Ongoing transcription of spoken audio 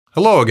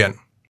Hello again.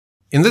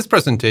 In this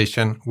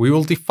presentation, we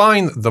will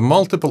define the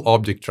multiple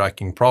object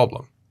tracking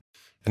problem.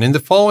 And in the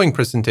following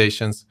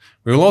presentations,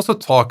 we will also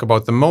talk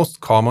about the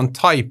most common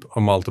type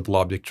of multiple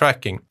object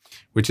tracking,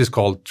 which is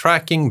called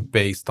tracking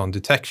based on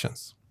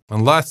detections.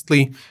 And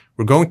lastly,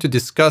 we're going to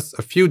discuss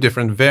a few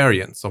different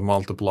variants of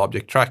multiple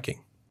object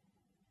tracking.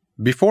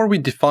 Before we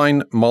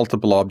define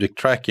multiple object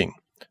tracking,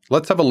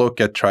 let's have a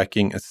look at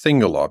tracking a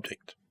single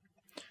object.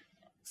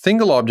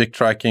 Single object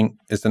tracking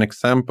is an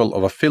example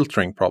of a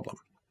filtering problem.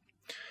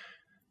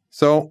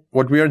 So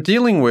what we are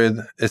dealing with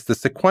is the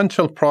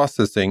sequential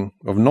processing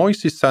of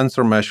noisy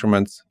sensor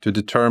measurements to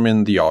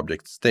determine the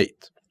object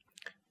state.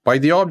 By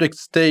the object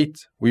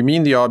state, we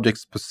mean the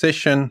object's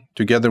position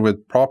together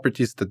with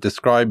properties that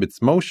describe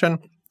its motion.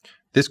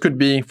 This could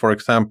be, for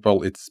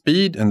example, its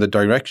speed and the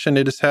direction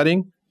it is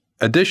heading.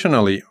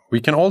 Additionally,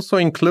 we can also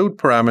include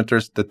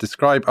parameters that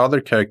describe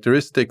other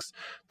characteristics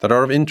that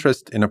are of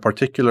interest in a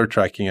particular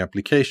tracking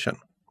application.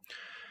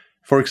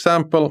 For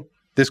example,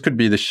 this could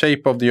be the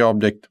shape of the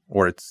object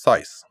or its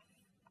size.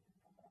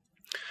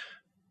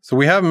 So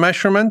we have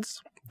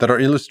measurements that are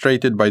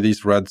illustrated by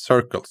these red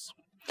circles.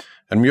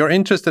 And we are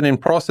interested in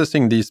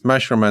processing these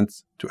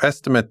measurements to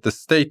estimate the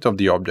state of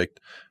the object,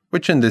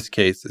 which in this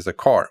case is a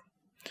car.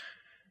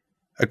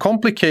 A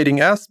complicating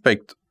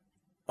aspect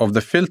of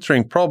the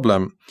filtering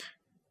problem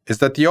is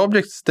that the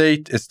object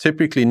state is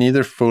typically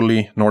neither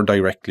fully nor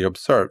directly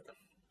observed.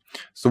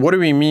 So what do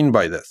we mean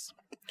by this?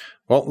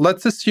 Well,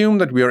 let's assume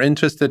that we are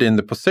interested in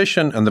the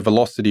position and the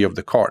velocity of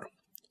the car.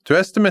 To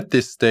estimate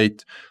this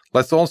state,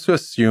 let's also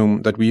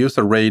assume that we use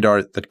a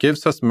radar that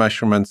gives us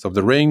measurements of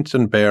the range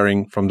and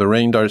bearing from the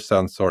radar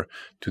sensor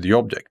to the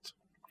object.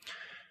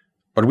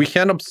 But we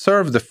can't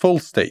observe the full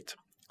state,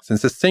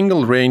 since a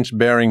single range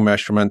bearing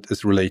measurement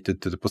is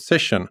related to the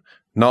position,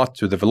 not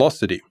to the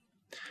velocity.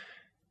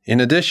 In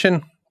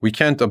addition, we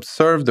can't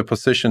observe the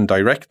position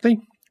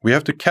directly. We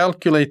have to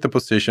calculate the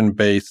position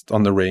based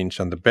on the range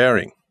and the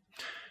bearing.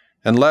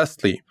 And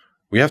lastly,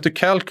 we have to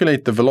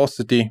calculate the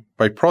velocity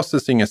by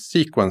processing a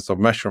sequence of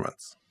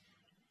measurements.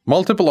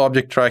 Multiple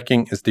object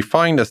tracking is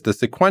defined as the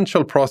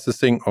sequential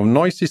processing of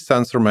noisy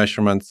sensor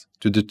measurements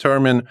to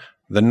determine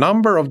the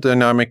number of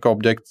dynamic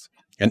objects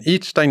and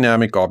each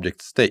dynamic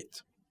object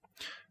state.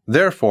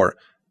 Therefore,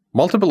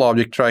 multiple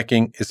object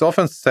tracking is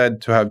often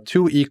said to have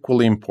two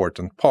equally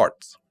important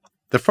parts.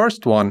 The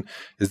first one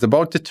is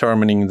about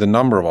determining the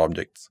number of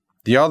objects.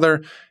 The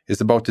other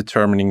is about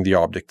determining the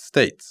object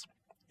states.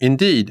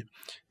 Indeed,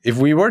 if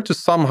we were to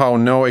somehow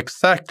know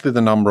exactly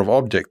the number of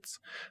objects,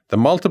 the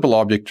multiple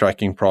object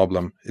tracking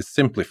problem is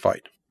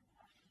simplified.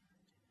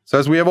 So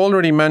as we have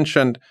already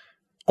mentioned,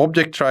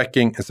 object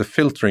tracking is a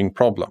filtering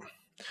problem.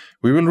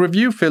 We will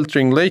review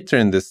filtering later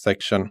in this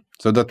section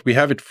so that we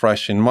have it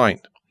fresh in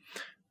mind.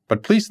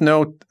 But please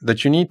note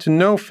that you need to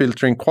know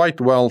filtering quite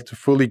well to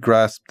fully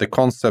grasp the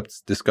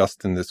concepts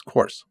discussed in this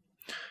course.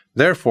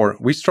 Therefore,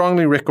 we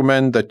strongly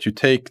recommend that you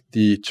take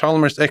the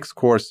Chalmers X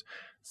course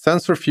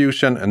Sensor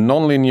Fusion and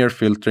Nonlinear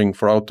Filtering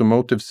for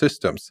Automotive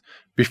Systems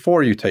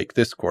before you take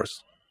this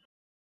course.